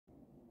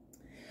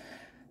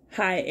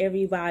Hi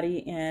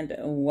everybody, and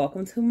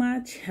welcome to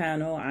my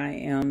channel. I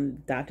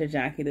am Dr.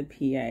 Jackie the PA,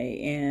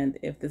 and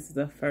if this is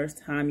the first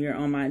time you're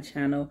on my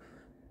channel,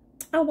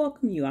 I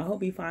welcome you. I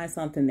hope you find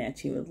something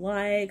that you would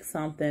like,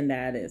 something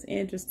that is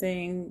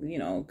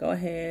interesting. Go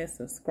ahead,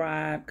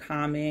 subscribe,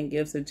 comment,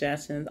 give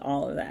suggestions,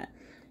 all of that.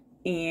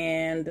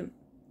 And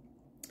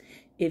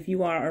if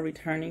you are a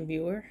returning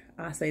viewer,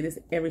 I say this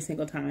every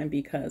single time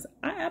because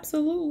I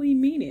absolutely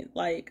mean it.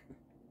 Like,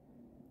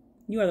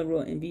 you are the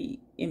real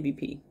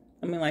MVP.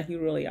 I mean, like, you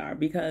really are,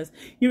 because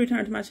you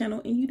return to my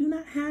channel and you do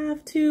not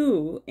have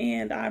to.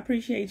 And I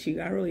appreciate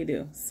you. I really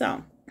do.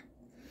 So,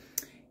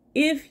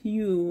 if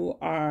you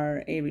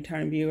are a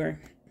return viewer,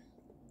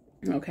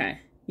 okay,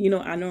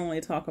 I normally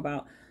talk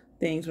about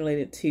things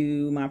related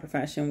to my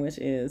profession, which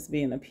is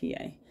being a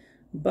PA.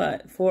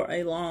 But for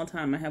a long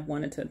time, I have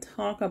wanted to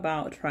talk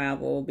about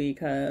travel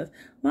because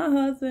my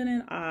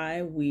husband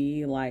and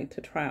we like to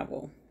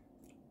travel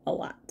a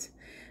lot.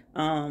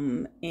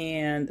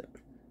 And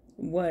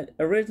what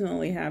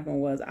originally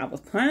happened was I was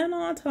planning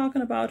on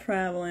talking about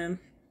traveling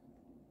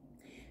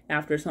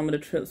after some of the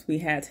trips we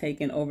had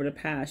taken over the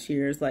past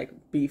years, like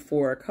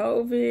before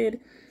COVID.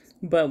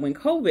 But when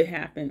COVID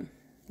happened,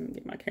 let me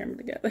get my camera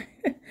together.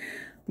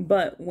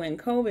 But when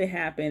COVID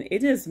happened,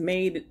 it just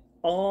made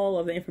all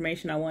of the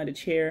information I wanted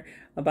to share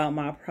about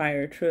my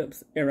prior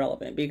trips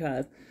irrelevant,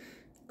 because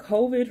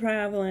COVID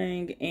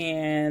traveling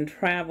and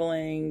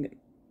traveling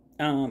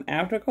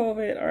after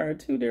COVID are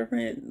two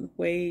different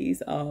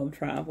ways of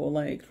travel.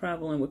 Like,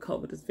 traveling with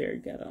COVID is very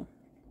ghetto.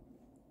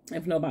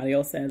 If nobody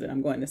else says it,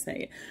 I'm going to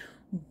say it.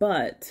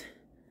 But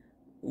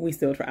we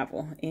still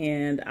travel.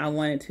 And I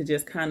wanted to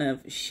just kind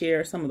of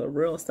share some of the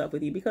real stuff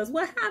with you, because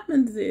what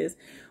happens is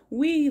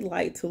we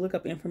like to look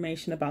up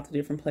information about the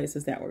different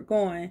places that we're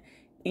going.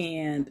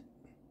 And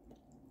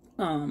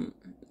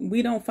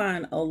we don't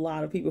find a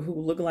lot of people who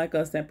look like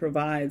us that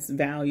provides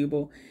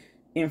valuable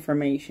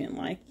information.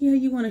 Like, yeah,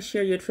 you want to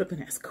share your trip,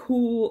 and that's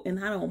cool, and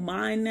I don't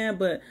mind that,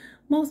 but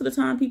most of the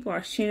time people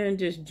are sharing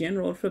just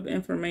general trip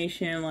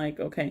information, like,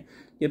 okay,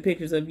 your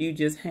pictures of you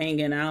just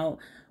hanging out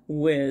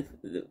with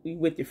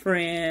your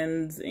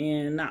friends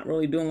and not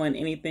really doing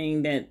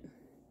anything that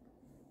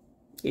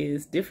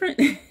is different.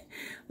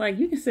 Like,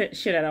 you can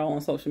share that all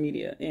on social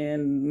media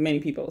and many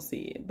people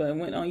see it, but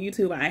when on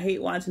YouTube, I hate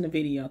watching a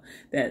video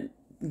that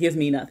gives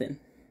me nothing.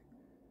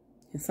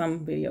 And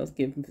some videos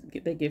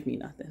give me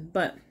nothing.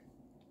 But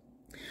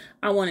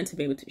I wanted to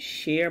be able to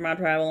share my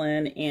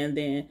traveling, and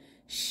then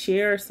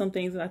share some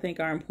things that I think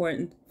are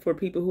important for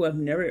people who have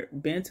never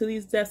been to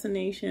these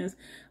destinations,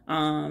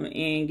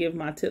 and give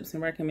my tips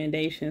and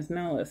recommendations.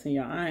 Now, listen,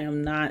 y'all, I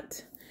am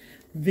not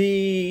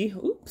the,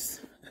 oops,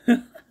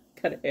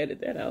 gotta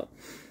edit that out.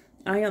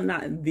 I am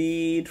not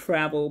the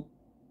travel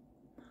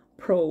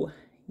pro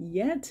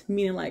yet,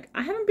 meaning, like,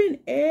 I haven't been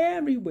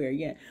everywhere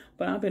yet,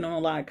 but I've been on a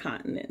lot of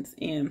continents.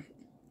 And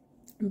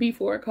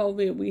before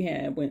COVID, we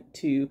went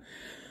to,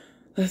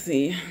 let's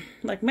see,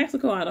 like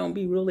Mexico, I don't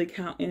be really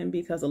counting,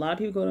 because a lot of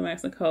people go to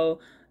Mexico.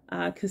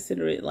 I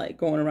consider it like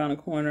going around a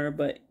corner,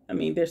 but I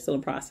mean, there's still a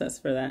process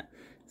for that.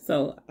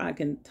 So I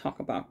can talk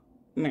about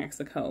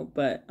Mexico.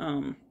 But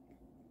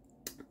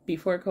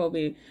before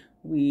COVID,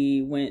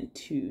 we went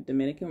to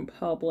Dominican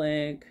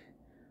Republic,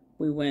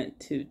 we went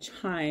to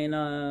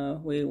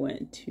China, we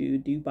went to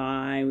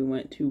Dubai, we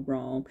went to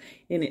Rome.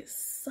 And it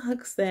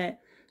sucks that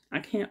I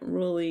can't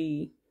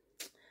really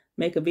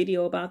make a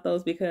video about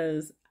those,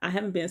 because I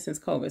haven't been since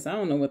COVID, so I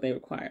don't know what they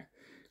require.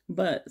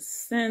 But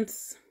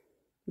since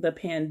the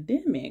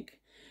pandemic,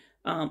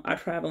 our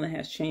traveling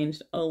has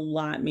changed a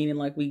lot, meaning,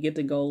 like, we get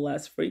to go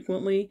less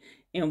frequently,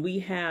 and we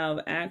have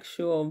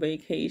actual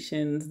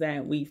vacations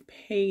that we've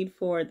paid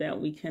for that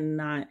we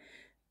cannot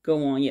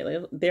go on yet.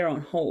 They're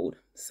on hold.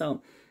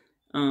 So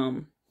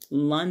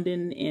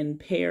London and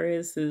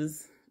Paris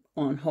is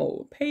on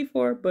hold, paid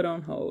for but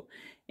on hold.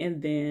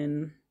 And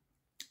then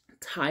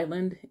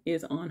Thailand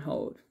is on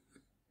hold.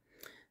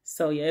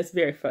 So yeah, it's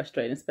very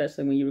frustrating,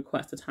 especially when you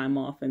request a time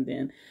off and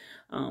then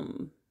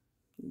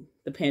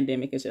the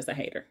pandemic is just a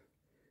hater.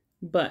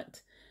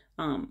 But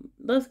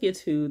let's get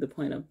to the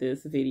point of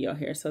this video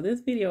here. So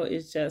this video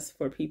is just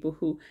for people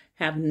who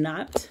have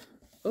not,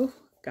 oh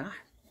God,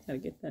 gotta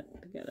get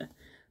that together.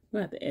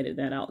 We'll have to edit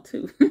that out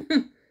too.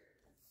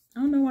 I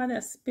don't know why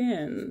that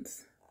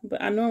spins,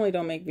 but I normally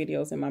don't make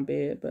videos in my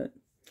bed, but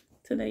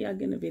today y'all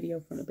getting a video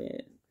from the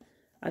bed.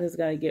 I just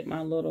got to get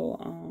my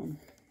little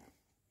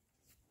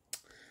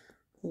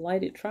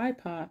lighted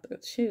tripod to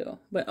chill.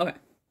 But okay,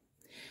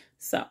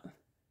 so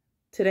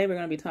today we're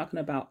going to be talking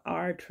about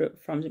our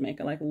trip from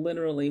Jamaica. Like,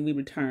 literally, we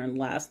returned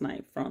last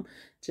night from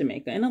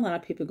Jamaica. And a lot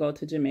of people go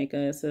to Jamaica.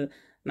 It's a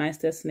nice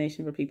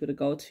destination for people to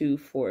go to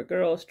for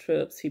girls'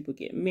 trips. People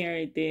get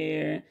married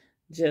there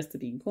just to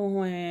be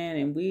going.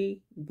 And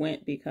we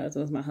went because it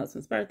was my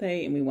husband's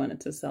birthday and we wanted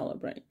to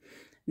celebrate.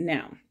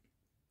 Now,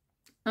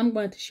 I'm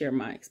going to share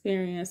my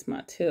experience,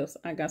 my tips.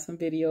 I got some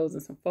videos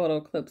and some photo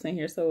clips in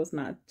here, so it's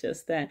not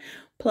just that.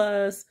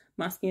 Plus,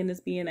 my skin is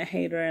being a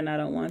hater, and I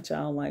don't want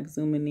y'all, like,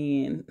 zooming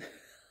in.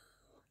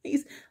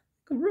 Please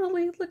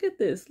really? Look at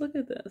this. Look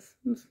at this.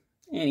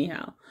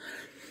 Anyhow,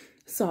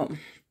 so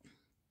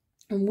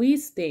we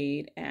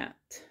stayed at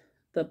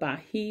the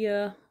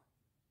Bahia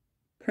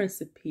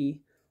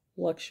Principe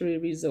Luxury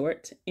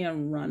Resort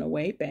in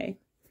Runaway Bay.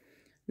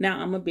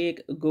 Now, I'm a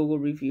big Google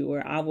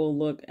reviewer. I will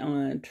look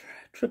on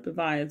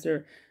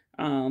TripAdvisor,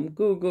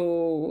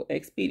 Google,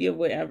 Expedia,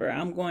 whatever.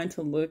 I'm going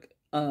to look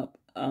up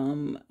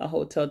a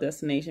hotel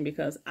destination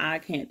because I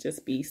can't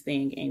just be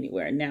staying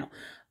anywhere. Now,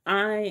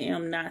 I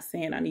am not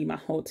saying I need my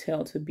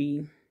hotel to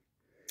be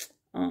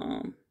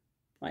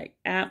like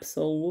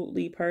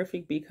absolutely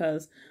perfect,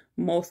 because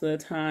most of the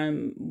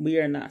time we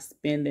are not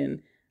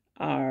spending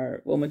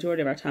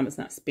majority of our time is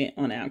not spent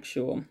on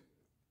actual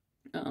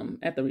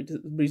at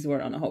the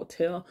resort on a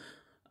hotel.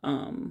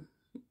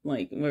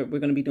 Like we're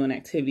going to be doing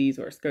activities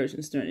or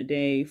excursions during the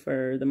day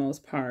for the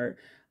most part.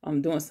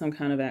 Doing some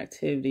kind of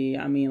activity.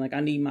 I mean, like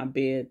I need my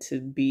bed to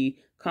be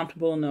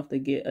comfortable enough to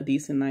get a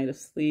decent night of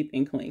sleep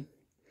and clean.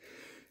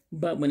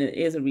 But when it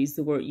is a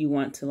resort, you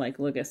want to like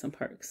look at some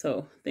perks.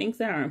 So things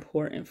that are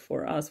important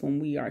for us when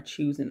we are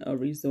choosing a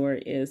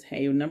resort is,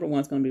 hey, number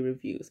one is going to be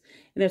reviews.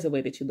 And there's a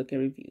way that you look at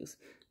reviews.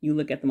 You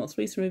look at the most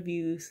recent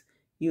reviews.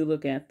 You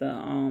look at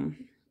the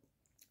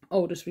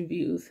oldest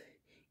reviews.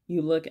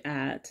 You look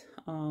at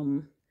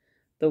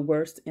the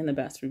worst and the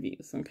best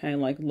reviews. Okay,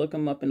 like look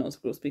them up in those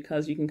groups,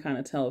 because you can kind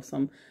of tell if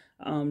some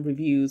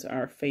reviews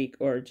are fake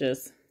or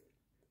just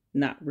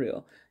not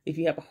real. If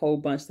you have a whole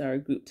bunch that are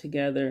grouped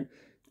together,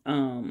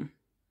 or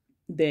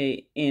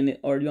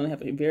you only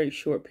have a very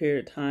short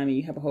period of time and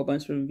you have a whole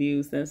bunch of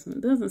reviews,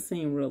 that doesn't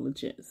seem real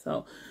legit.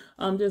 So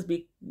just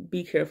be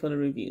careful of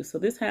the reviews. So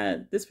this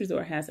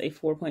resort has a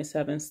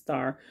 4.7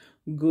 star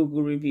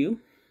Google review,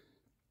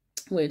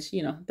 which,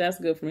 you know, that's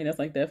good for me. That's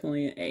like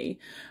definitely a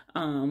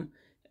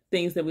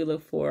things that we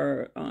look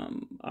for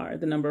are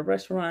the number of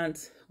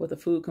restaurants with the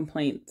food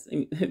complaints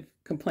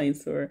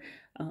or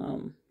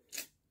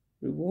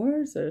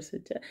rewards or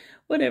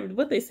whatever,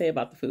 what they say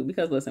about the food.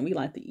 Because listen, we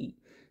like to eat.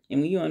 And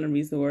when you're on a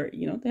resort,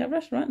 you know, they have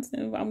restaurants,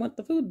 and I want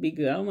the food to be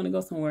good. I don't want to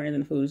go somewhere and then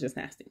the food is just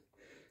nasty.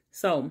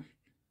 So,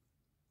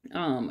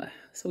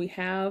 we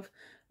have,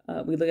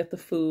 we look at the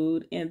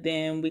food, and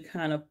then we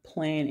kind of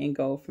plan and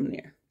go from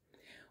there.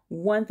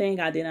 One thing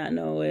I did not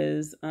know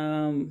is,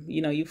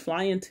 you know, you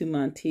fly into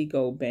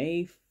Montego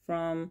Bay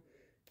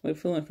we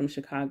flew in from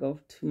Chicago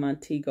to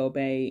Montego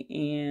Bay,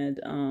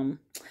 and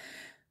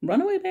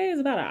Runaway Bay is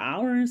about an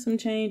hour and some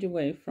change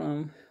away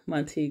from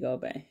Montego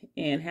Bay.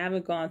 And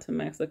having gone to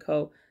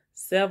Mexico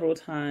several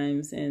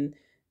times and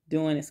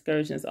doing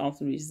excursions off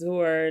the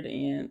resort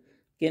and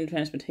getting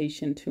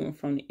transportation to and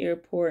from the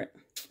airport,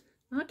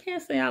 I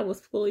can't say I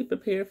was fully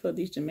prepared for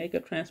these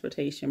Jamaica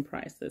transportation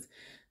prices.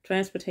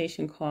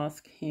 Transportation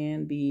costs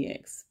can be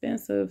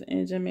expensive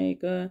in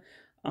Jamaica.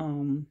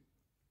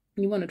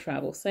 You want to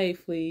travel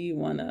safely. You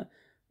want to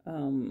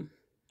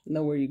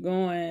know where you're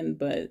going,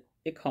 but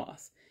it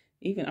costs.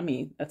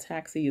 A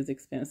taxi is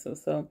expensive.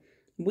 So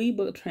we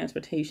book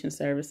transportation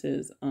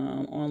services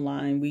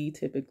online. We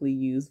typically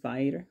use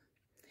Viator,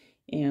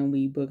 and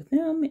we book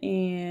them,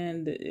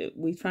 and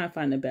we try and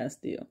find the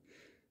best deal.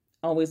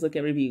 Always look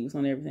at reviews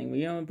on everything. When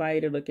you're on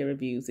Viator, look at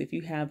reviews. If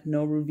you have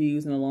no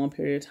reviews in a long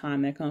period of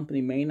time, that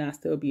company may not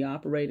still be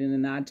operating,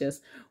 and I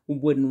just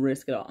wouldn't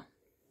risk it all.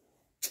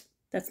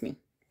 That's me.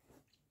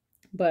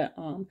 But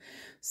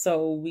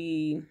so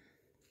we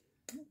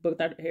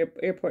booked our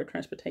airport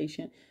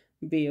transportation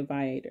via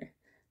Viator.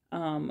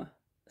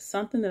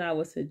 Something that I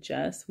would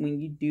suggest when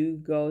you do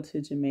go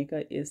to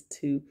Jamaica is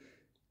to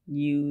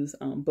use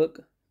Club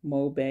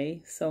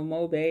Mobay. So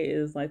Mobay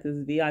is like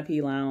this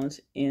VIP lounge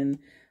in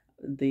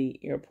the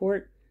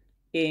airport,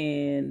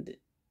 and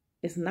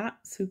it's not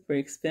super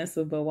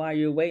expensive, but while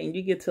you're waiting,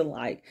 you get to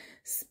like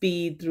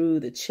speed through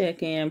the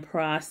check-in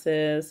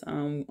process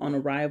on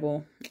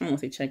arrival. I don't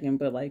want to say check-in,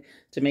 but like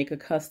Jamaica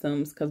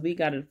Customs, because we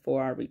got it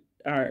for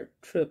our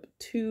trip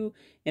to,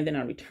 and then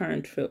our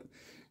return trip.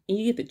 And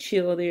you get to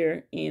chill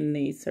there, and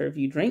they serve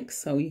you drinks,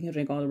 so you can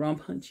drink all the rum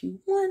punch you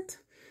want.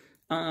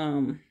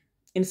 And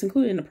it's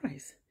included in the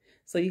price.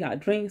 So you got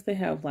drinks. They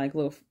have like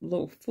a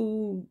little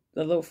food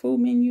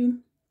menu.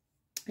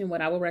 And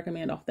what I would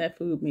recommend off that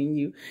food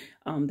menu,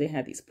 they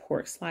had these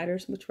pork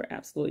sliders, which were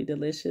absolutely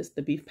delicious.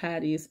 The beef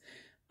patties.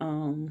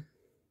 I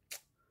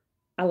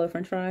love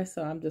French fries,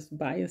 so I'm just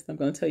biased. I'm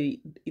going to tell you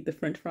eat the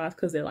French fries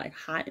because they're like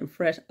hot and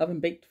fresh oven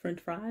baked French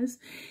fries.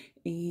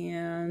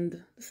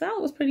 And the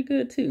salad was pretty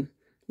good too.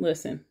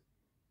 Listen,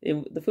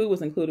 the food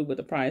was included with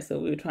the price, so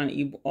we were trying to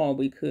eat all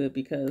we could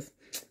because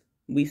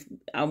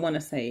I want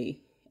to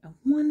say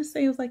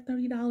it was like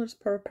 $30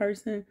 per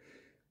person.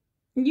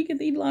 You get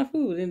to eat a lot of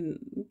food,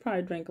 and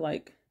probably drink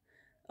like,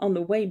 on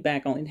the way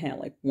back, I only had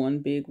like one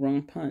big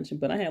rum punch,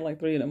 but I had like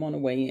 3 of them on the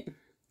way in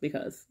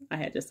because I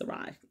had just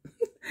arrived.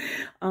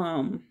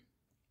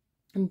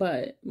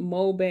 But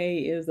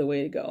Mobay is the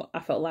way to go.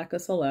 I felt like a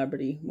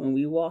celebrity when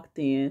we walked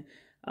in.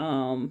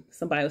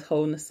 Somebody was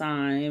holding a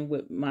sign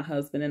with my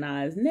husband and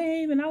I's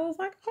name, and I was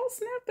like, oh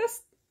snap,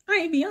 I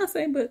ain't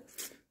Beyonce, but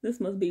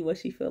this must be what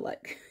she feel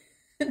like.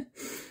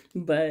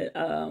 But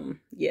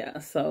yeah,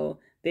 so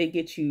they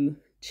get you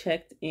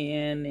checked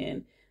in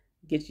and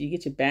get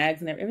your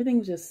bags and everything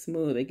was just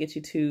smooth. They get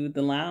you to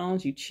the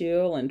lounge, you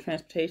chill, and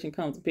transportation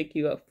comes to pick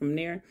you up from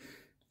there.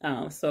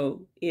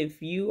 So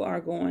if you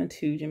are going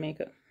to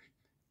Jamaica,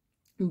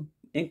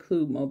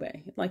 include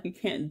Mobay. Like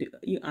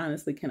you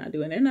honestly cannot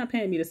do it. And they're not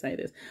paying me to say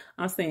this.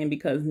 I'm saying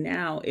because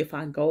now if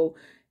I go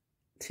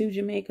to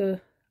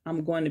Jamaica,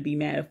 I'm going to be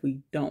mad if we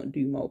don't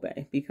do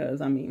Mobay,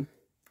 because I mean,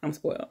 I'm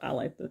spoiled. I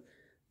like to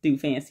do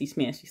fancy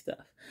smashy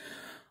stuff.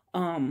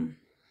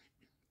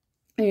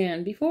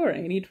 And before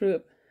any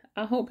trip,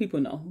 I hope people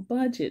know,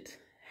 budget.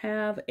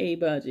 Have a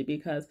budget,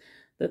 because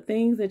the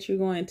things that you're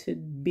going to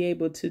be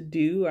able to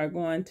do are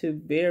going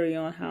to vary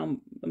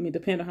on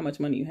depend on how much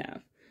money you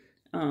have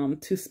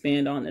to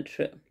spend on the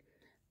trip.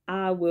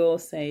 I will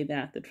say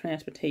that the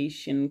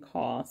transportation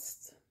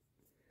costs,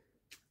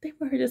 they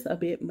were just a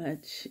bit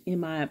much, in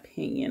my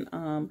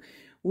opinion.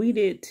 We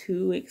did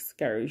 2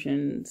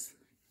 excursions,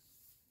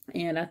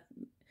 and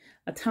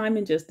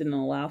timing just didn't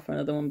allow for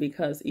another one,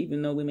 because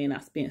even though we may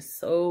not spend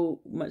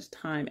so much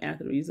time at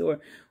the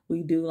resort,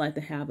 we do like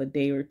to have a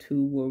day or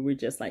two where we're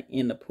just like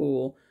in the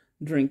pool,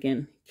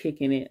 drinking,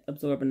 kicking it,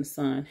 absorbing the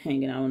sun,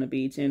 hanging out on the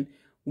beach. And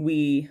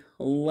we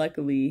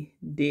luckily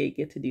did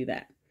get to do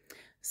that.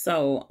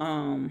 So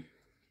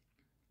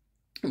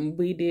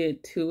we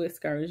did 2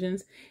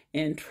 excursions,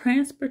 and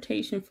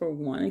transportation for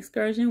one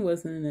excursion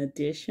was an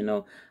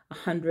additional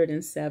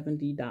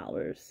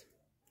 $170.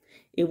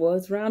 It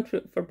was round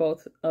trip for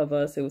both of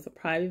us. It was a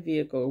private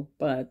vehicle,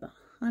 but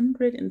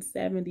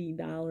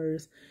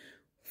 $170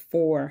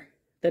 for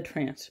the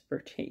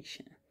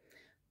transportation.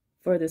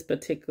 For this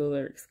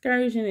particular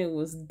excursion, it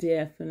was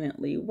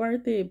definitely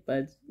worth it,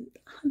 but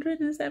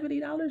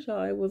 $170,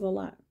 y'all, it was a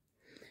lot.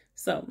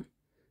 So,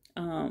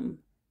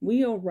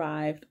 we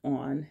arrived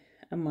on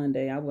a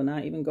Monday. I will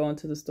not even go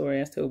into the story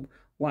as to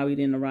why we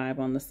didn't arrive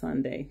on the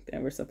Sunday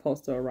that we're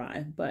supposed to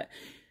arrive, but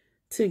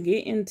to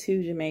get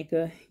into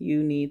Jamaica,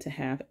 you need to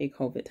have a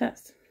COVID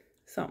test.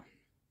 So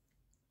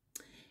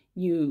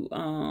it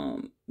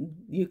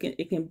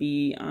can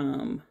be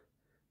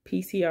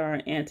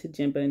PCR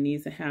antigen, but it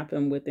needs to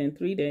happen within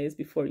 3 days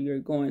before you're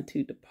going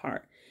to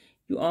depart.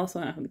 You also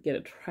have to get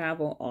a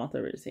travel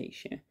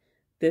authorization.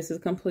 This is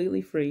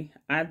completely free.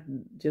 I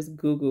just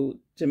Googled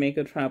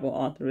Jamaica travel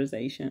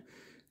authorization.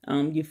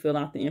 You fill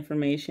out the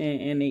information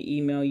and they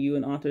email you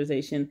an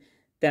authorization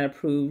that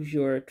approves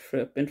your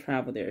trip and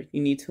travel there.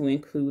 You need to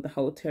include the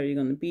hotel you're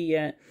going to be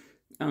at.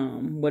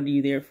 What are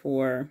you there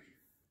for?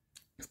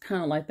 It's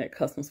kind of like that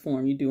customs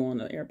form you do on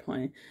the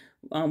airplane.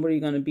 What are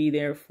you going to be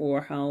there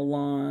for? How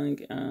long?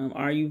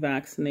 Are you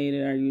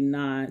vaccinated? Are you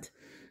not?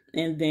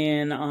 And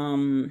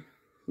then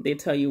they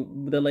tell you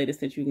the latest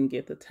that you can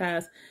get the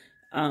test.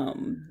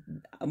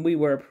 We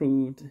were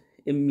approved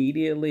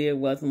immediately. It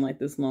wasn't like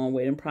this long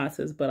waiting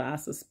process, but I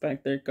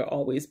suspect there could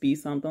always be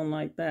something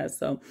like that.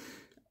 So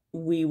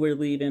we were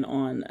leaving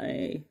on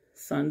a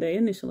Sunday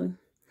initially,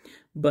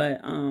 but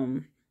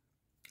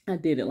I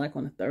did it like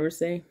on a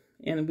Thursday,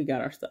 and we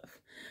got our stuff.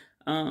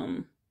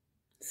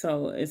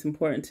 So it's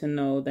important to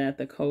know that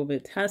the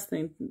COVID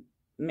testing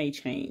may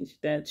change.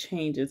 That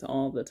changes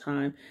all the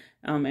time.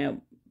 At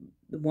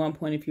one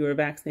point, if you were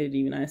vaccinated in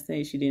the United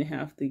States, you didn't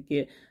have to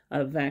get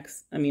a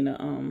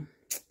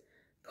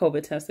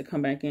COVID test to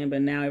come back in,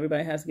 but now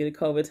everybody has to get a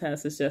COVID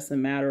test. It's just a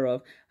matter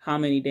of how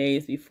many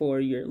days before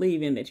you're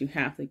leaving that you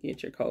have to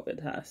get your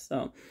COVID test.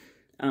 So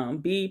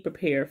be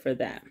prepared for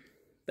that.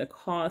 The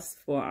cost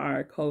for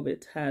our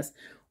COVID test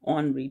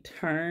on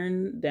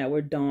return that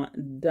were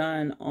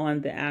done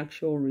on the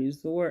actual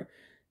resort,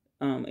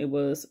 it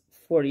was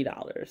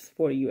 $40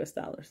 US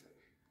dollars,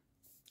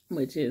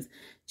 which is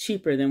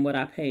cheaper than what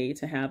I paid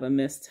to have a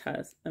missed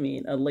test. I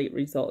mean, a late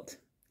result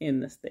in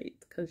the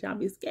States, because y'all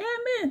be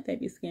scamming. They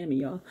be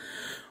scamming y'all.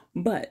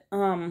 But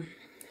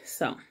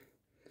so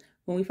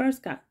when we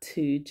first got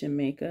to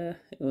Jamaica,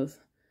 it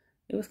was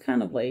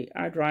kind of late.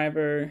 Our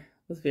driver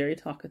was very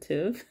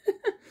talkative.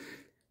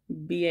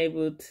 Be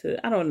able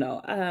to, I don't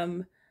know.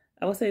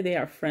 I would say they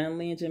are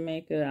friendly in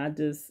Jamaica. I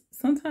just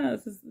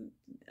sometimes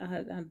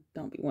I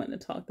don't be wanting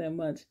to talk that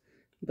much.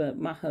 But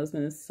my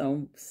husband is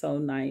so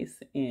nice,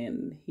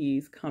 and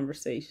he's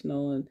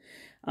conversational,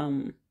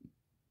 and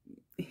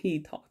he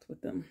talked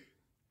with them.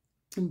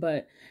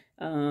 But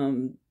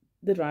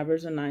the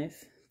drivers are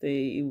nice.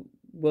 They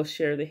will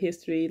share the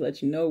history,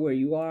 let you know where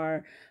you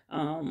are.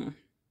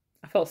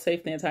 I felt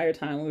safe the entire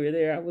time we were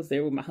there. I was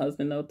there with my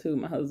husband though too.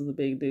 My husband's a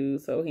big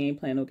dude, so he ain't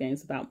playing no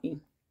games about me.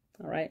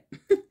 All right.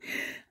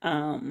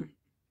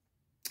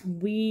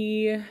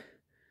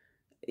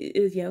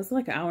 It was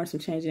like an hour and some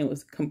change, and it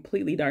was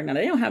completely dark. Now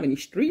they don't have any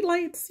street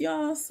lights,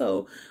 y'all.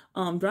 So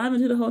driving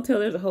to the hotel,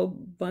 there's a whole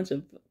bunch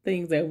of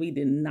things that we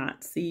did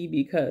not see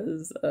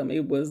because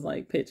it was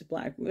like pitch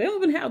black. They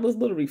don't even have those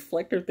little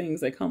reflector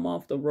things that come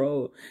off the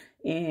road.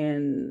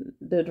 And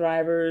the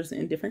drivers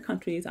in different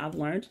countries, I've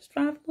learned, to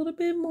drive a little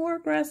bit more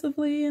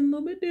aggressively and a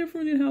little bit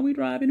different than how we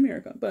drive in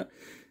America, but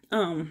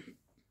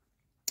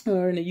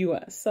or in the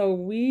US. So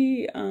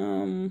we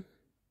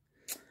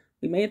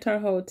we made it to our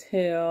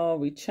hotel.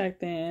 We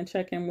checked in.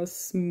 Check-in was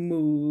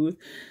smooth.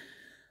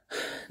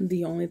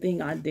 The only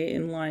thing I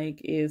didn't like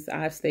is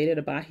I stayed at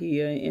a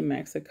Bahia in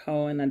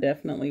Mexico, and I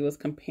definitely was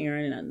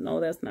comparing, and I know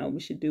that's not what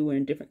we should do. We're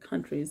in different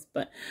countries,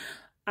 but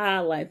I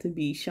like to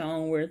be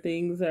shown where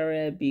things are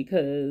at,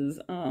 because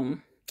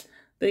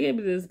they gave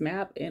me this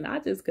map and I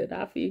just could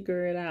not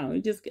figure it out.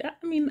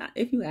 I mean,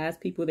 if you ask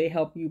people, they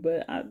help you,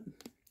 but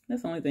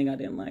that's the only thing I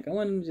didn't like. I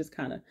wanted them to just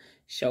kind of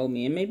show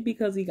me, and maybe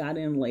because he got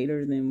in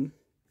later than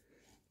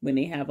when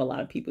they have a lot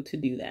of people to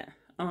do that.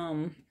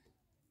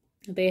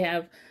 They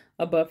have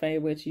a buffet,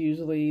 which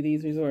usually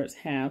these resorts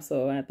have.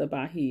 So at the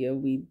Bahia,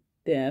 we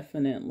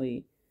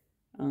definitely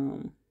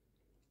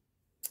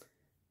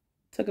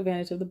took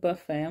advantage of the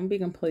buffet. I'm gonna be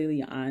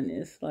completely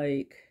honest.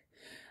 Like,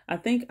 I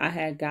think I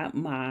had got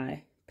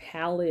my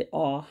palate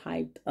all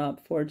hyped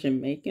up for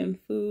Jamaican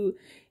food,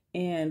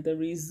 and the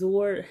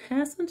resort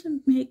has some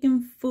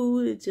Jamaican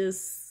food. It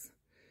just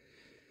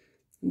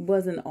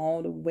wasn't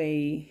all the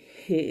way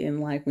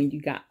hitting like when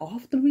you got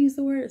off the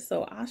resort.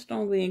 So I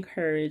strongly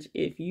encourage,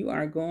 if you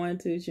are going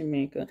to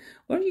Jamaica,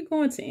 or if you're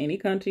going to any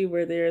country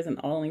where there's an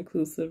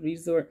all-inclusive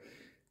resort,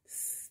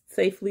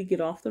 safely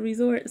get off the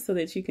resort so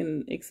that you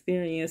can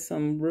experience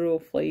some real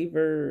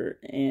flavor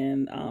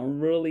and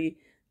really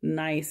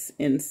nice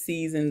and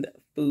seasoned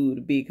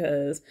food.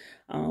 Because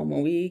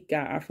when we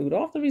got our food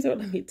off the resort,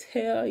 let me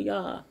tell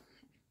y'all,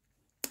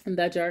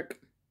 that jerk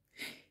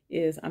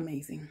is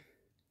amazing.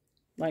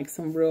 Like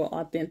some real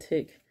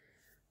authentic,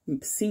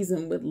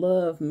 seasoned with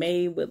love,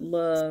 made with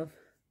love,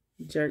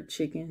 jerk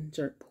chicken,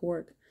 jerk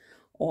pork,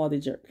 all the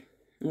jerk.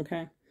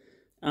 Okay.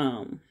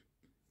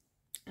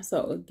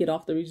 So get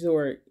off the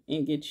resort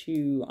and get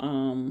you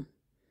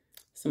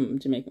some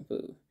Jamaican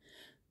food.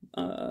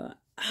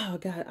 Oh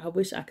God, I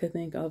wish I could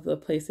think of the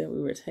place that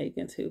we were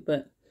taken to.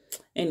 But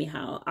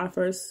anyhow, I'm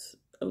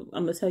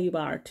gonna tell you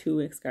about our 2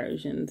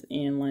 excursions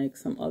and like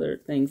some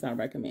other things I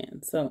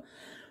recommend. So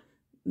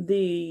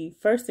the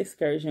first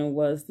excursion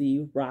was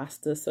the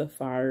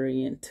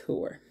Rastasafarian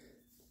tour.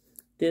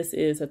 This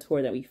is a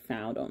tour that we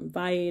found on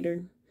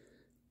Viator.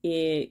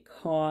 It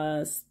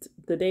cost,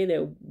 the day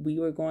that we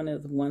were going,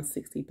 is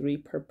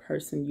 $163 per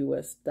person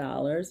US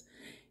dollars.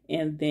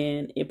 And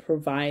then it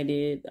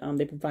provided,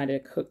 they provided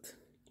a cooked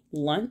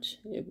lunch,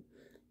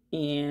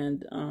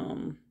 and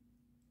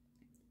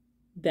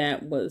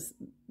that was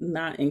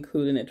not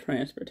including the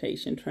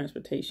transportation.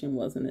 Transportation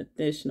was an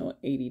additional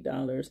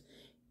 $80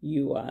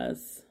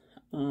 US.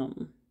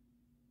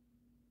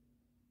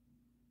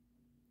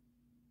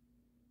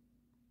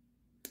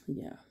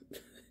 Yeah.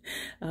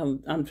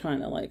 I'm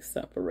trying to like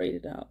separate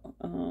it out.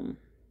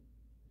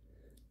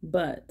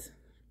 But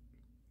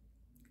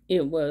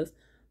it was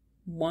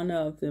one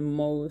of the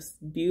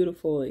most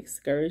beautiful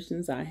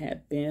excursions I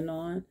had been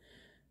on.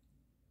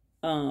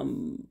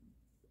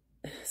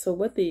 So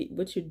what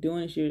you're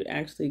doing is you're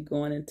actually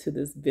going into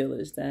this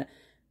village that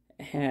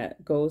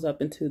goes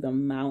up into the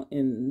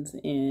mountains,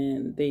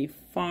 and they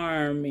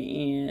farm,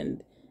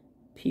 and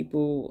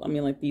people, I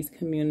mean, like this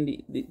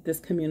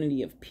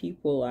community of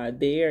people are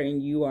there,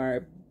 and you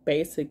are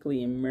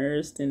basically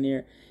immersed in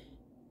their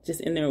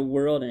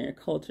world and their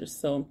culture.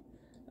 So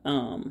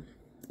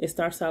it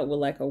starts out with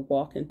like a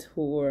walking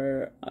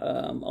tour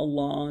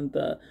along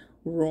the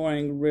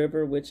roaring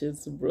river, which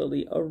is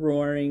really a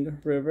roaring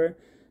river,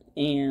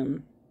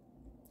 and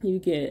you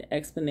get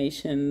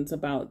explanations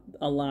about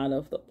a lot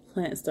of the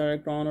plants that are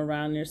growing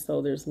around there.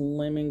 So there's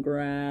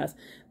lemongrass,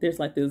 there's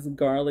like this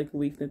garlic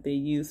leaf that they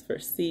use for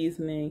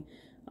seasoning.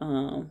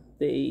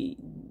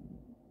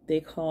 They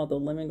call the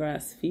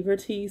lemongrass fever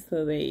tea,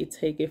 so they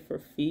take it for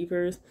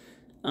fevers.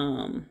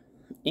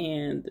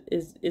 And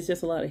it's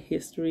just a lot of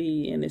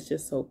history, and it's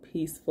just so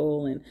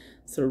peaceful and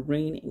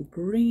serene and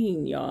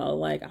green, y'all.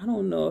 Like, I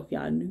don't know if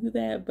y'all knew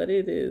that, but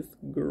it is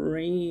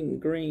green,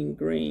 green,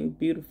 green,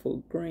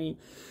 beautiful green.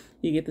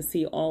 You get to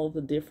see all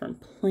the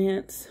different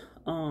plants.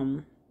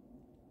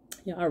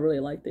 Yeah, I really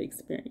like the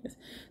experience.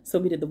 So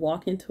we did the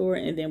walking tour,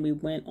 and then we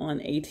went on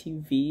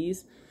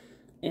ATVs.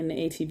 And the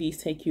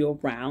ATVs take you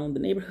around the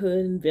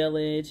neighborhood and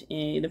village,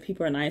 and the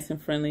people are nice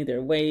and friendly.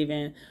 They're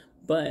waving,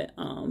 but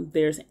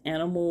there's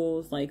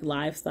animals, like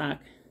livestock.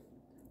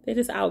 They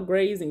just out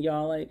grazing,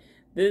 y'all. Like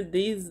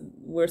these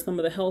were some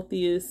of the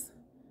healthiest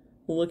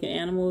looking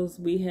animals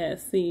we had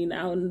seen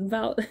out and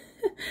about.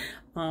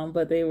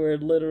 But they were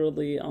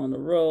literally on the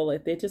road,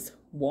 like they just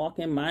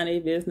walking, mind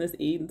their business,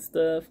 eating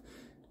stuff.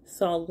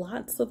 Saw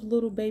lots of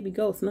little baby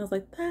goats, and I was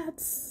like,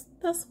 that's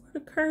where the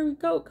curry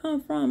goat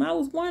come from. I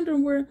was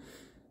wondering where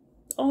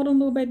all them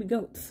little baby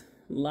goats.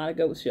 A lot of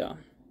goats, y'all.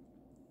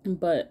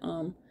 But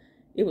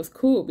it was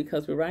cool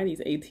because we're riding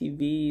these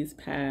ATVs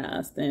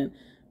past, and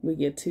we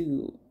get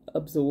to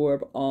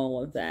absorb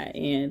all of that.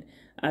 And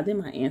I did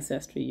my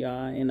ancestry,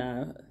 y'all, and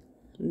I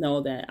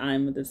know that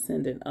I'm a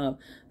descendant of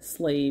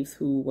slaves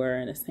who were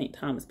in a St.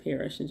 Thomas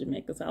parish in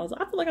Jamaica. So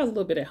I feel like I was a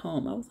little bit at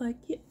home. I was like,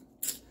 yeah,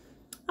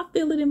 I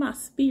feel it in my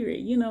spirit,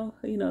 you know,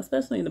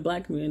 especially in the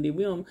Black community.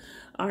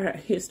 Our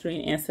history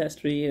and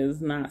ancestry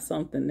is not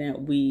something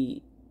that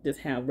we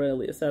just have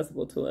readily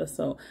accessible to us.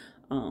 So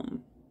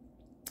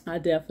I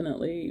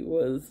definitely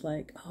was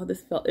like, oh,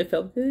 it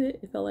felt good.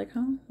 It felt like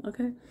home.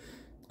 Okay.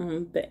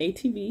 The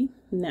ATV.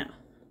 Now,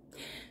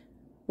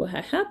 what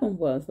had happened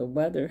was the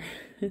weather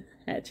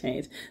had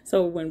changed.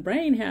 So when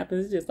rain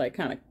happens, it just like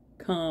kind of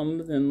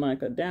comes in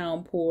like a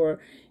downpour,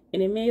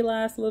 and it may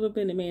last a little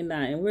bit, it may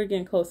not. And we're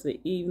getting close to the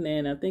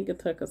evening. I think it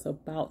took us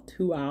about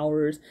 2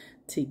 hours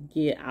to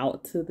get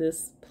out to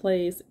this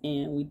place,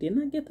 and we did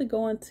not get to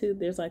go into,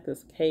 there's like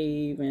this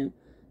cave and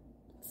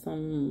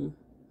some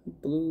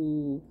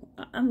blue,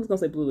 I was gonna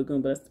say Blue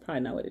Lagoon, but that's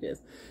probably not what it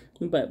is.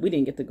 But we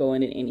didn't get to go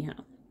in it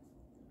anyhow.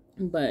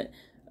 But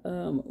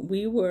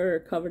we were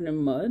covered in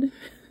mud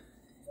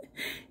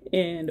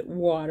and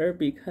water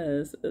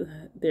because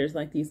there's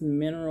like these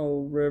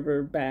mineral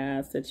river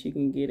baths that you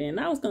can get in.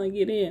 I was gonna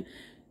get in,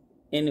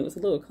 and it was a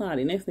little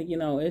cloudy. Next thing you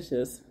know, it's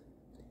just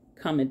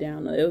coming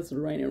down. It was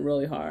raining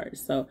really hard,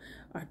 so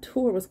our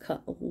tour was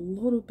cut a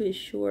little bit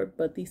short.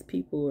 But these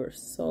people were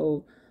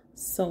so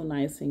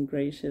nice and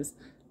gracious.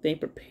 They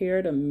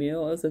prepared a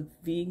meal. It was a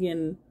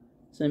vegan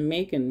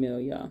Jamaican meal,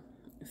 y'all.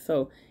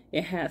 So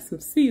it had some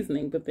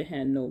seasoning, but they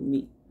had no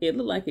meat. It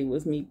looked like it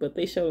was meat, but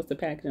they showed us the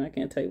package, and I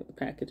can't tell you what the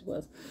package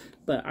was.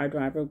 But our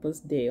driver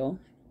was Dale.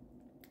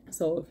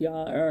 So if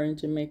y'all are in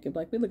Jamaica,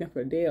 like, we're looking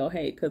for Dale,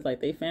 hey, because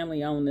like they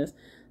family own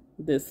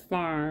this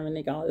farm, and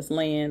they got all this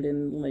land,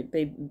 and like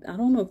I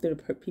don't know if they're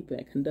the people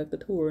that conduct the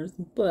tours,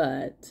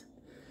 but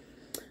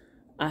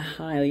I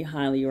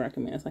highly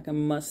recommend. It's like a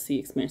must-see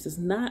experience. It's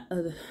not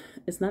a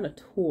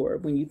tour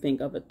when you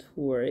think of a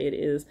tour. It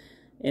is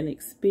an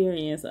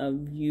experience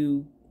of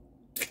you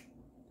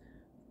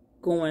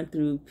going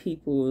through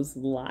people's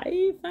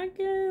life, I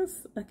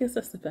guess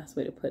that's the best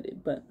way to put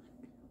it. But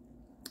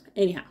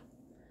anyhow,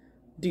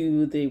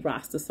 do the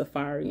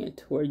Rastasafarian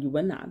tour. You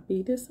will not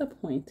be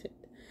disappointed.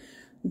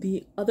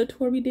 The other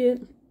tour we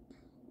did,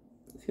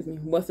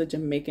 was the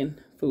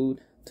Jamaican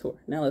Food Tour.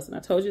 Now listen, I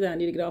told you that I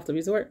need to get off the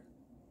resort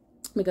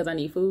because I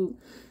need food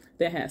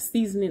that has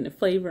seasoning and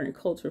flavor and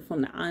culture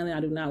from the island.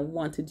 I do not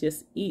want to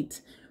just eat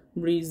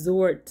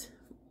resort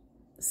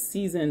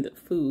seasoned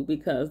food,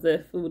 because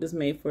the food is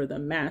made for the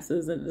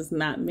masses and it's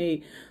not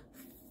made,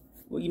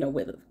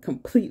 with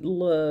complete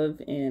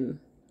love and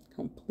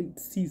complete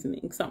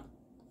seasoning. So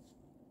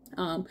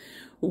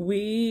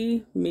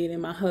me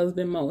and my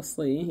husband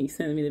mostly, he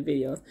sent me the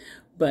videos,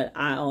 but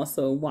I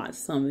also watched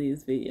some of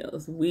these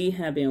videos. We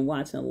have been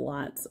watching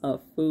lots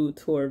of food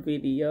tour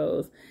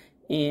videos,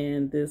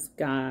 and this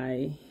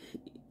guy,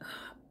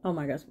 oh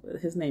my gosh,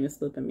 his name is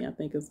slipping me. I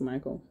think it's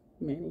Michael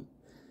Manny.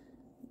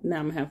 Now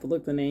I'm gonna have to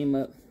look the name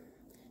up.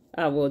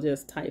 I will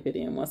just type it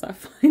in once I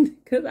find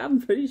it, because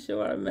I'm pretty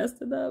sure I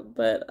messed it up.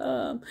 But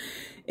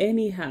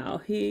anyhow,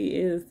 he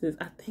is this,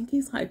 I think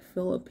he's like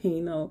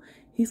Filipino.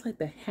 He's like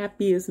the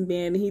happiest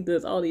man. He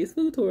does all these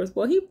food tours.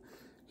 Well,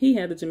 he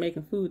had the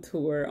Jamaican Food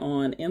Tour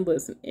on, and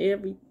listen,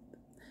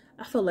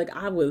 I felt like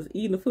I was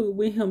eating the food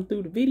with him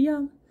through the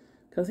video.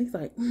 Because he's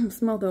like,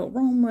 smell the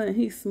aroma, and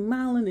he's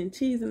smiling and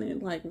cheesing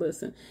it. Like,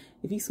 listen,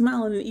 if he's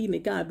smiling and eating,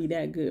 it gotta be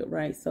that good,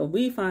 right? So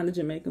we find the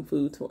Jamaican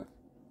Food Tour.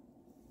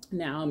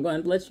 Now, I'm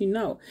going to let you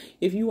know,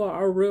 if you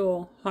are a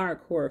real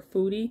hardcore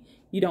foodie,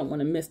 you don't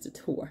want to miss the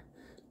tour.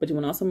 But you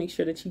want to also make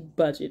sure that you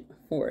budget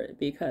for it,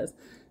 because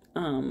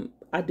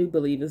I do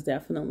believe it's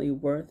definitely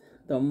worth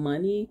the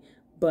money,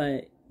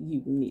 but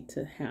you need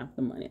to have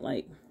the money.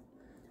 Like,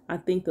 I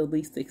think the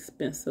least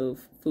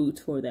expensive food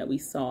tour that we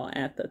saw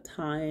at the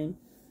time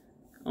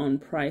on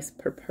price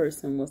per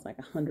person was like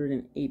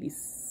 $186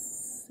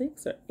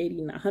 or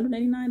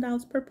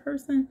 $189 per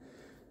person.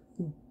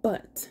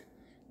 But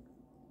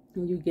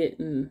you're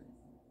getting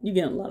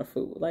a lot of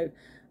food. Like,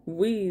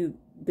 we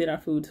did our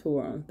food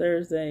tour on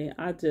Thursday.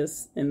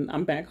 And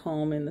I'm back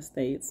home in the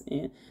States,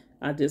 and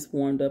I just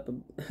warmed up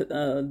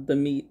the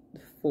meat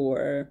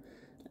for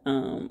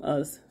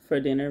us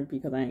for dinner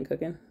because I ain't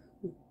cooking.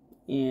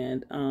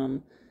 And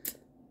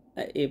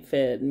it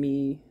fed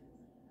me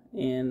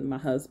and my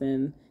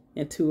husband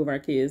and 2 of our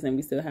kids, and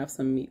we still have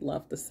some meat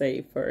left to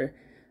save for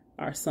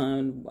our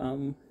son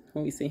when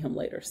we see him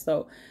later.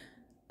 So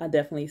I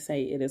definitely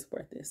say it is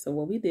worth it. So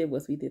what we did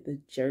was we did the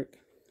jerk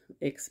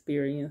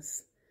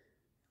experience.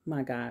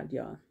 My God,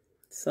 y'all.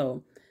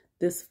 So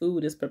this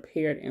food is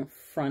prepared in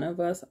front of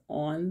us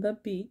on the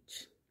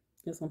beach.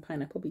 It's on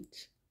Pineapple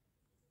Beach.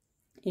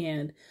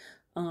 And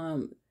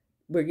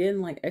we're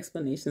getting like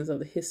explanations of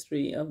the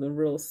history of the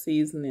real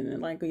seasoning,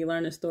 and like we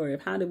learn the story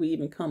of how did we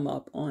even come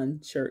up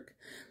on jerk.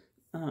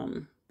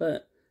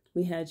 But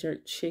we had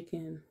jerk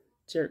chicken,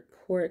 jerk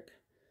pork,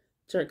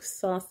 jerk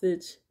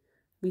sausage.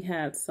 We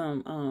had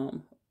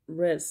some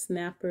red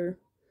snapper.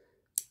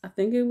 I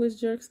think it was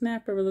jerk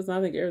snapper.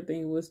 I think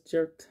everything was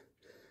jerked.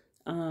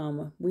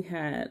 We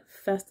had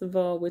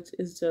festival, which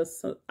is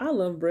just, I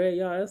love bread,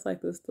 y'all. It's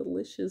like this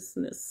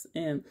deliciousness,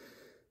 and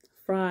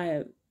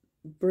fried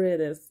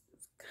bread is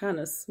kind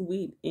of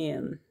sweet,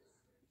 and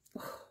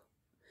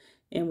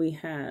we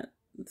had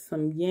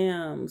some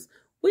yams,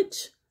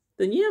 which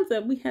the yams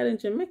that we had in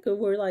Jamaica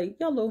were like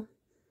yellow,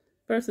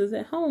 versus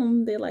at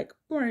home they're like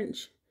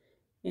orange,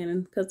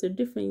 and because they're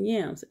different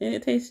yams, and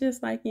it tastes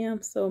just like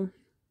yams. So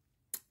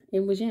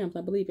It was yams,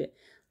 I believe it.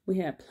 We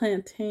had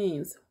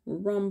plantains,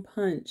 rum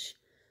punch.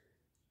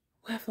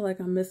 I feel like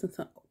I'm missing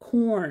some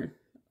corn.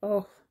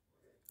 Oh,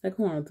 that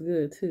corn was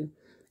good too.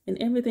 And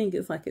everything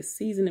is like it's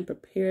seasoned and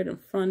prepared in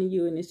front of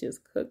you, and it's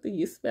just cooked. And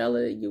you smell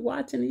it, you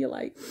watching it, you're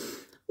like,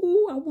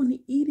 ooh, I want to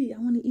eat it. I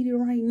want to eat it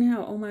right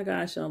now. Oh my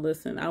gosh, y'all,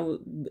 listen.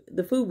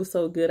 The food was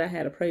so good. I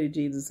had to pray to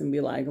Jesus and be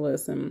like,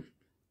 listen,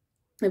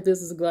 if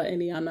this is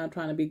gluttony, I'm not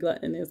trying to be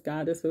gluttonous.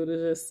 God, this food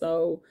is just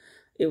so,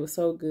 it was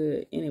so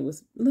good. And it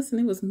was, listen,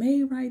 it was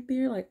made right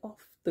there, like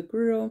off the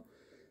grill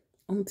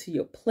onto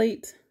your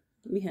plate.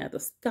 We had the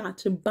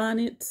scotch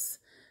bonnets,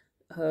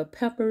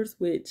 peppers,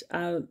 which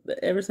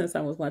ever since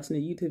I was watching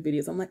the YouTube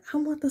videos, I'm like, I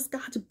want the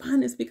scotch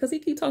bonnets because he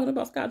keep talking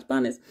about scotch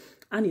bonnets.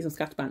 I need some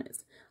scotch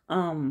bonnets.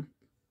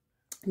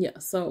 Yeah,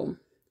 so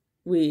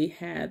we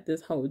had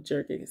this whole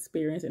jerk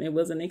experience, and it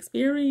was an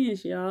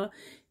experience, y'all.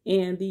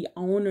 And the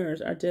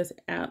owners are just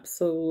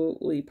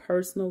absolutely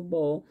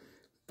personable,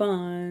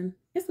 fun,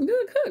 and some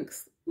good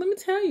cooks. Let me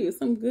tell you,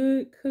 some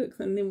good cooks.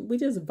 And then we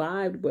just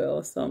vibed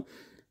well. So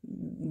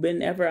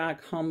whenever I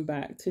come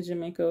back to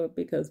Jamaica,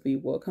 because we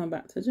will come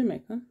back to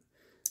Jamaica,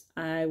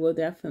 I will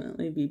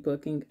definitely be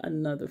booking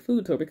another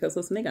food tour, because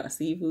listen, they got a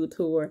seafood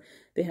tour.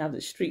 They have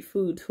the street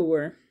food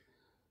tour.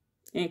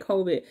 And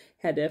COVID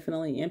had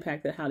definitely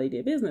impacted how they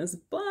did business.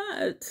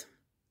 But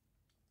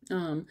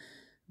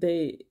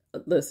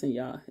listen,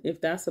 y'all, if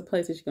that's a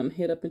place that you're going to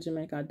hit up in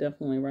Jamaica, I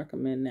definitely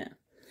recommend that.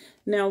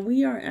 Now,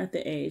 we are at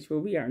the age where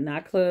we are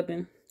not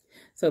clubbing.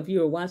 So if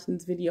you are watching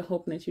this video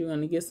hoping that you're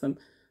going to get some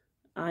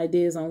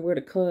ideas on where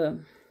to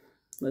club,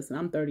 listen,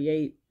 I'm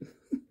 38.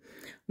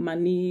 My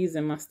knees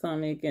and my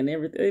stomach and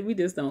everything, we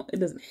just don't,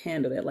 it doesn't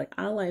handle that. Like,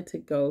 I like to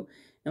go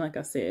and, like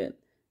I said,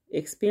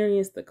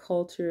 experience the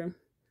culture,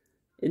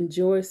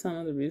 enjoy some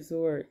of the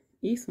resort,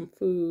 eat some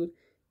food,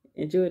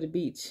 enjoy the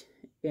beach,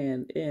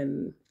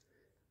 and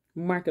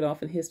mark it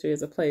off in history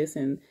as a place,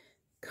 and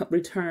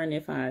return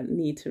if I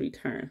need to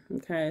return.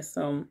 Okay,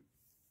 so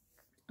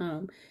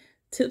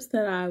tips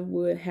that I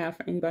would have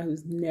for anybody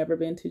who's never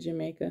been to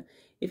Jamaica: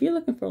 if you're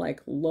looking for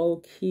like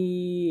low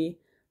key,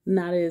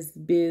 not as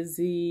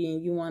busy,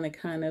 and you want to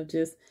kind of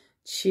just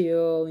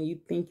chill, and you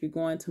think you're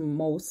going to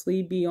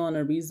mostly be on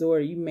a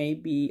resort, you may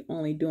be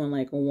only doing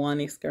like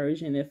one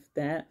excursion, if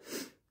that,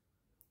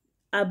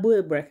 I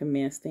would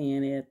recommend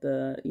staying at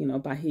the,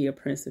 Bahia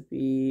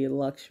Principe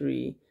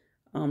luxury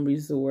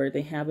resort.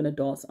 They have an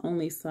adults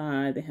only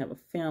side. They have a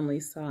family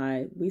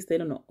side. We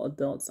stayed on the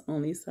adults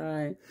only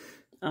side.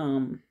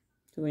 We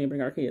didn't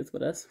bring our kids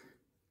with us,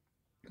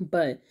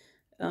 but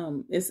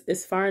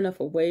it's far enough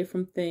away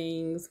from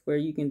things where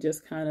you can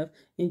just kind of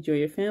enjoy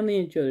your family,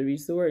 enjoy the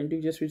resort, and do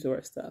just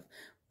resort stuff.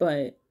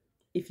 But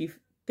if you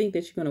think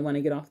that you're going to want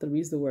to get off the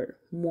resort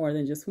more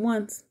than just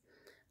once,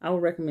 I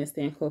would recommend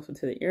staying closer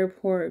to the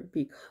airport,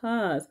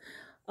 because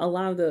a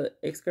lot of the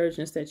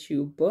excursions that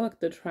you book,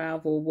 the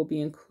travel will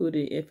be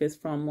included if it's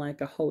from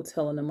like a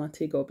hotel in the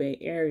Montego Bay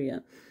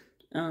area.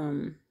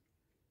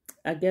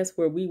 I guess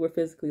where we were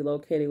physically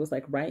located was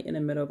like right in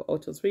the middle of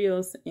Ocho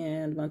Rios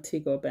and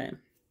Montego Bay.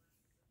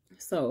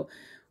 So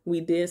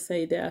we did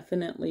say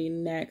definitely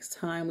next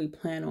time we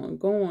plan on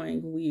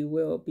going, we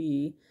will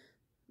be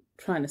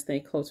trying to stay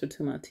closer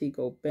to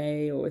Montego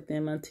Bay or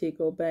within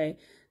Montego Bay,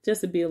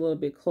 just to be a little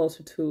bit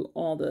closer to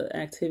all the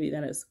activity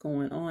that is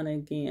going on.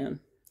 Again,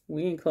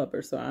 we ain't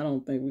clubbers, so I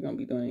don't think we're going to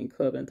be doing any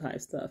clubbing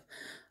type stuff.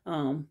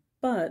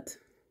 But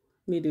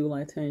we do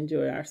like to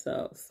enjoy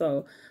ourselves.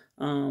 So,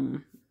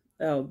 and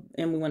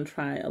we want to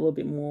try a little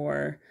bit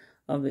more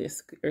of the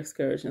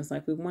excursions.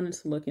 Like, we wanted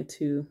to look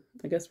into,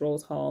 I guess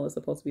Rose Hall is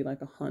supposed to be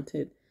like a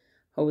haunted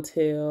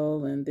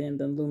hotel, and then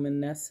the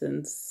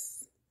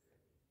Luminescence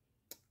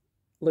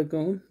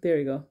Lagoon. There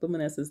you go.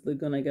 Luminescence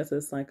Lagoon. I guess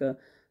it's like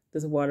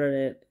this water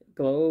that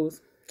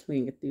glows. We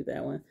can get through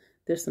that one.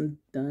 There's some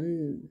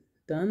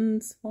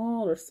Dunn's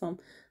Fall or some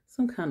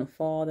kind of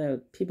fall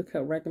that people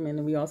kept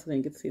recommending. We also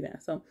didn't get to see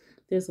that. So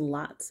there's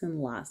lots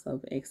and lots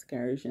of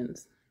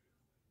excursions.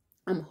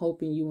 I'm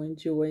hoping you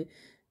enjoy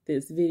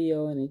this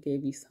video and it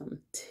gave you some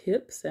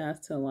tips as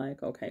to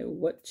like, okay,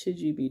 what should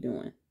you be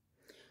doing?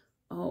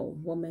 Oh,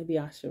 well, maybe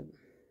I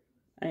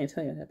didn't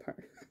tell you that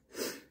part.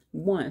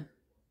 1,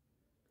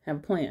 have a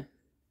plan.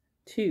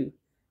 2,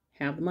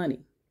 have the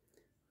money.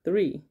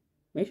 3,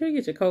 make sure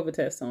you get your COVID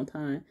test on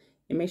time,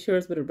 and make sure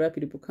it's with a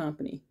reputable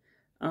company.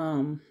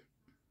 And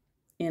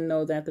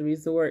know that the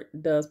resort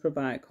does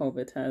provide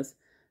COVID tests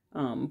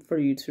for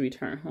you to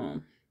return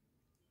home.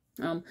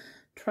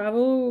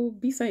 Travel,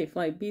 be safe.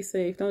 Like, be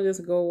safe. Don't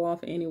just go off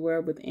anywhere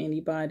with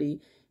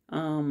anybody.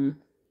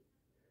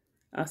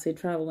 I say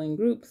travel in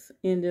groups,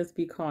 and just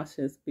be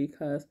cautious,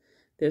 because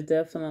there's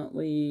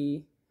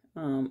definitely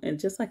and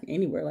just like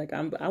anywhere, like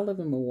I live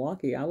in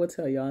Milwaukee, I would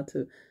tell y'all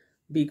to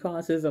be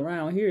cautious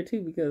around here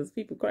too, because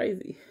people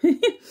crazy.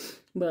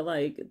 But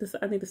like this,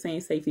 I think the same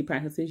safety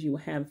practices you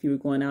would have if you were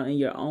going out in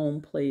your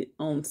own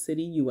own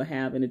city, you would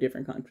have in a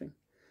different country.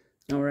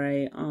 All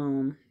right.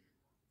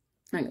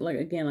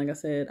 Like I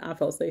said, I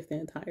felt safe the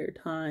entire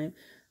time.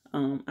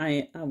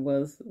 I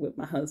was with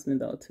my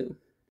husband though too.